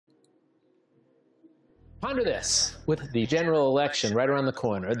Ponder this. With the general election right around the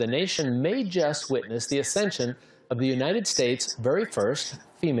corner, the nation may just witness the ascension of the United States' very first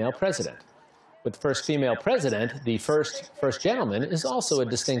female president. With the first female president, the first gentleman is also a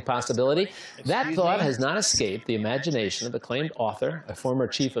distinct possibility. That thought has not escaped the imagination of acclaimed author, a former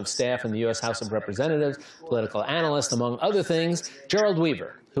chief of staff in the U.S. House of Representatives, political analyst, among other things, Gerald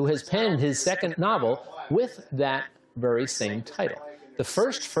Weaver, who has penned his second novel with that very same title. The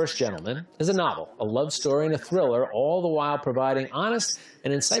First Gentleman is a novel, a love story and a thriller, all the while providing honest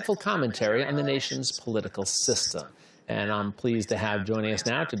and insightful commentary on the nation's political system. And I'm pleased to have joining us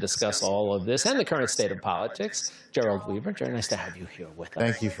now to discuss all of this and the current state of politics, Gerald Weaver. Very nice to have you here with us.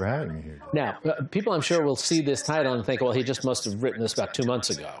 Thank you for having me here. Now, people I'm sure will see this title and think, well, he just must have written this about 2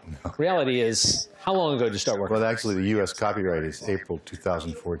 months ago. No. Reality is, how long ago did you start working? Well, actually, the U.S. copyright is April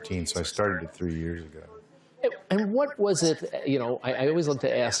 2014, so I started it 3 years ago. And what was it, you know, I always love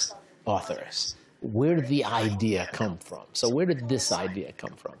to ask authors, where did the idea come from? So where did this idea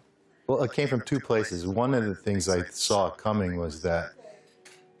come from? Well, it came from two places. One of the things I saw coming was that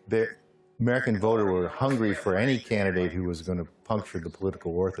the American voter were hungry for any candidate who was going to puncture the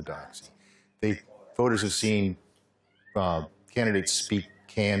political orthodoxy. Voters have seen candidates speak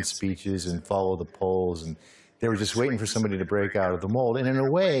canned speeches and follow the polls, and they were just waiting for somebody to break out of the mold. And in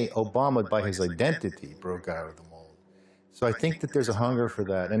a way, Obama, by his identity, broke out of the mold. So I think that there's a hunger for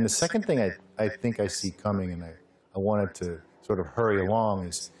that. And the second thing I think I see coming, and I wanted to sort of hurry along,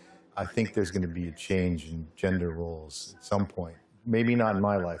 is I think there's going to be a change in gender roles at some point. Maybe not in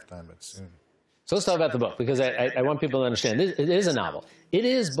my lifetime, but soon. So let's talk about the book, because I want people to understand. It is a novel. It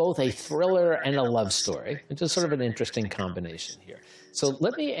is both a thriller and a love story, which is sort of an interesting combination here. So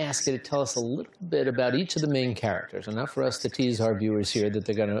let me ask you to tell us a little bit about each of the main characters, enough for us to tease our viewers here that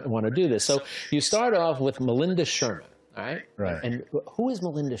they're going to want to do this. So you start off with Melinda Sherman, all right? Right. And who is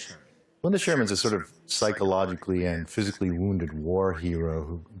Melinda Sherman? Melinda Sherman's a sort of psychologically and physically wounded war hero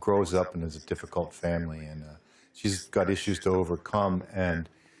who grows up in a difficult family, and she's got issues to overcome, and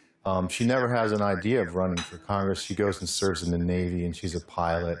she never has an idea of running for Congress. She goes and serves in the Navy, and she's a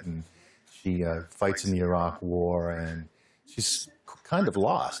pilot, and she fights in the Iraq War, and she's kind of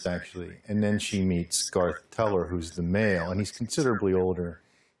lost, actually. And then she meets Garth Teller, who's the male, and he's considerably older.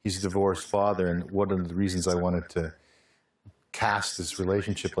 He's a divorced father, and one of the reasons I wanted to cast this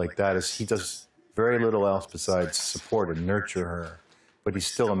relationship like that is he does very little else besides support and nurture her, but he's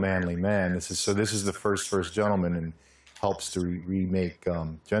still a manly man. This is the first gentleman, and helps to remake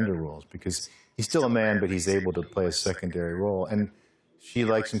gender roles, because he's still a man, but he's able to play a secondary role. And she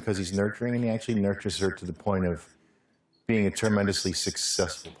likes him because he's nurturing, and he actually nurtures her to the point of being a tremendously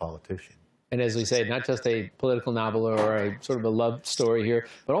successful politician. And as we say, not just a political novel or a sort of a love story here,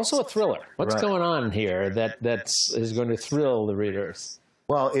 but also a thriller. What's going on here that is going to thrill the readers?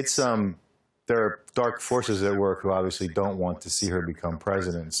 Well, it's there are dark forces at work who obviously don't want to see her become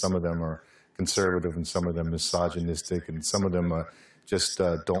president. Some of them are conservative, and some of them misogynistic, and some of them just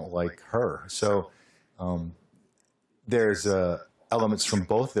don't like her. So there's elements from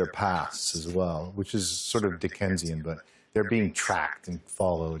both their pasts as well, which is sort of Dickensian, but they're being tracked and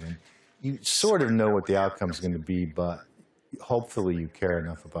followed, and you sort of know what the outcome is going to be, but hopefully you care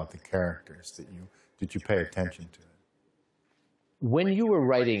enough about the characters that you pay attention to it. When you were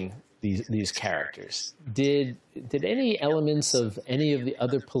writing these characters, did any elements of any of the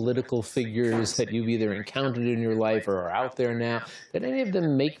other political figures that you've either encountered in your life or are out there now, did any of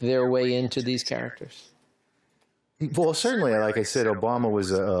them make their way into these characters? Well, certainly, like I said, Obama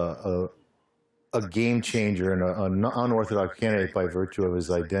was a game changer and an unorthodox candidate by virtue of his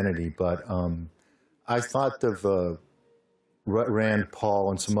identity. But I thought of Rand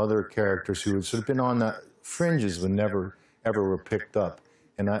Paul and some other characters who had sort of been on the fringes but never ever were picked up.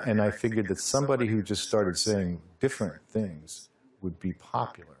 And I figured that somebody who just started saying different things would be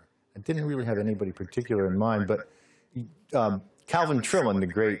popular. I didn't really have anybody particular in mind, but Calvin Trillin, the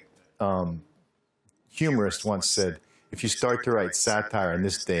great humorist, once said, if you start to write satire in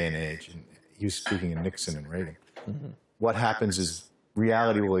this day and age, and he was speaking of Nixon and Reagan, what happens is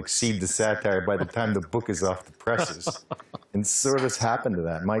reality will exceed the satire by the time the book is off the presses. And sort of has happened to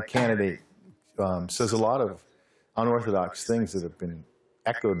that. My candidate says a lot of unorthodox things that have been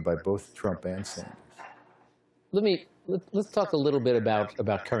echoed by both Trump and Sanders. Let's talk a little bit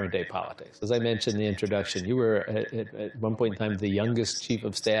about current day politics. As I mentioned in the introduction, you were at one point in time the youngest chief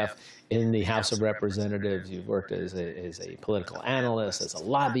of staff in the House of Representatives. You've worked as a political analyst, as a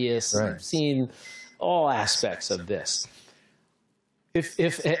lobbyist. Right. You've seen all aspects of this.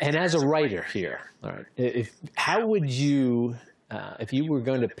 And as a writer here, all right, how would you, if you were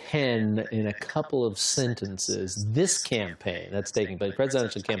going to pen in a couple of sentences this campaign that's taking place,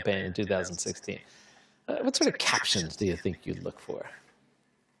 presidential campaign in 2016, What sort of captions do you think you'd look for?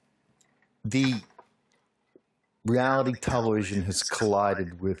 The reality television has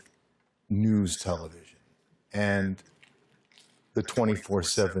collided with news television, and the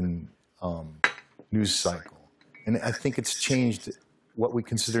 24/7 news cycle. And I think it's changed what we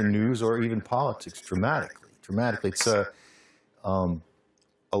consider news or even politics dramatically. It's a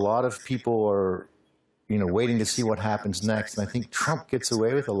lot of people are, waiting to see what happens next. And I think Trump gets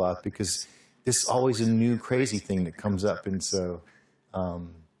away with a lot because there's always a new crazy thing that comes up. And so,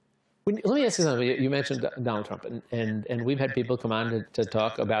 let me ask you something. You mentioned Donald Trump, and we've had people come on to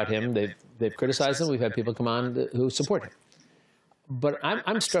talk about him. They've criticized him. We've had people come on who support him. But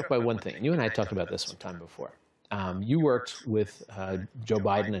I'm struck by one thing. You and I talked about this one time before. You worked with Joe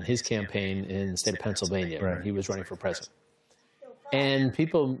Biden and his campaign in the state of Pennsylvania when he was running for president. And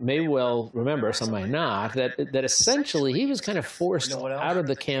people may well remember, some might not, that essentially he was kind of forced out of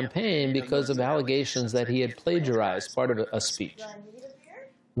the campaign because of allegations that he had plagiarized part of a speech.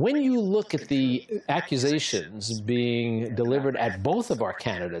 When you look at the accusations being delivered at both of our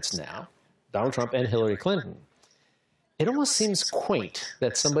candidates now, Donald Trump and Hillary Clinton, it almost seems quaint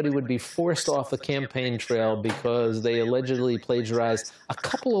that somebody would be forced off the campaign trail because they allegedly plagiarized a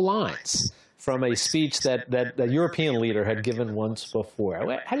couple of lines from a speech that a European leader had given once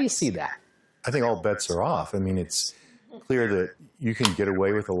before. How do you see that? I think all bets are off. I mean, it's clear that you can get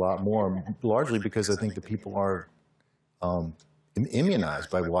away with a lot more, largely because I think the people are immunized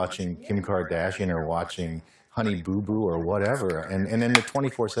by watching Kim Kardashian or watching Honey Boo Boo or whatever. And then the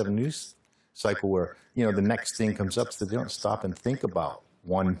 24/7 news cycle where, the next thing comes up, so they don't stop and think about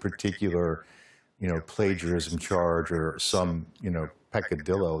one particular, plagiarism charge or some,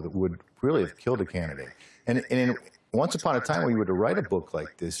 peccadillo that would really have killed a candidate. And once upon a time, when you were to write a book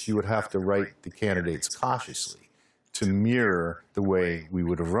like this, you would have to write the candidates cautiously to mirror the way we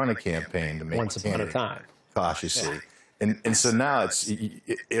would have run a campaign to make once upon a time cautiously. Yeah. And so now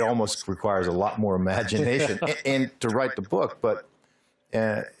it almost requires a lot more imagination and to write the book, but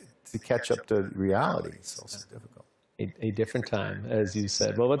to catch up to reality is also difficult. A different time, as you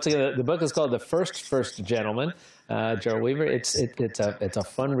said. Well, once again, the book is called The First Gentleman. Gerald Weaver. It's a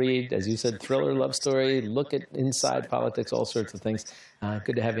fun read, as you said, thriller, love story. Look at inside politics, all sorts of things.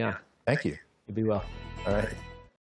 Good to have you on. Thank you. You be well. All right.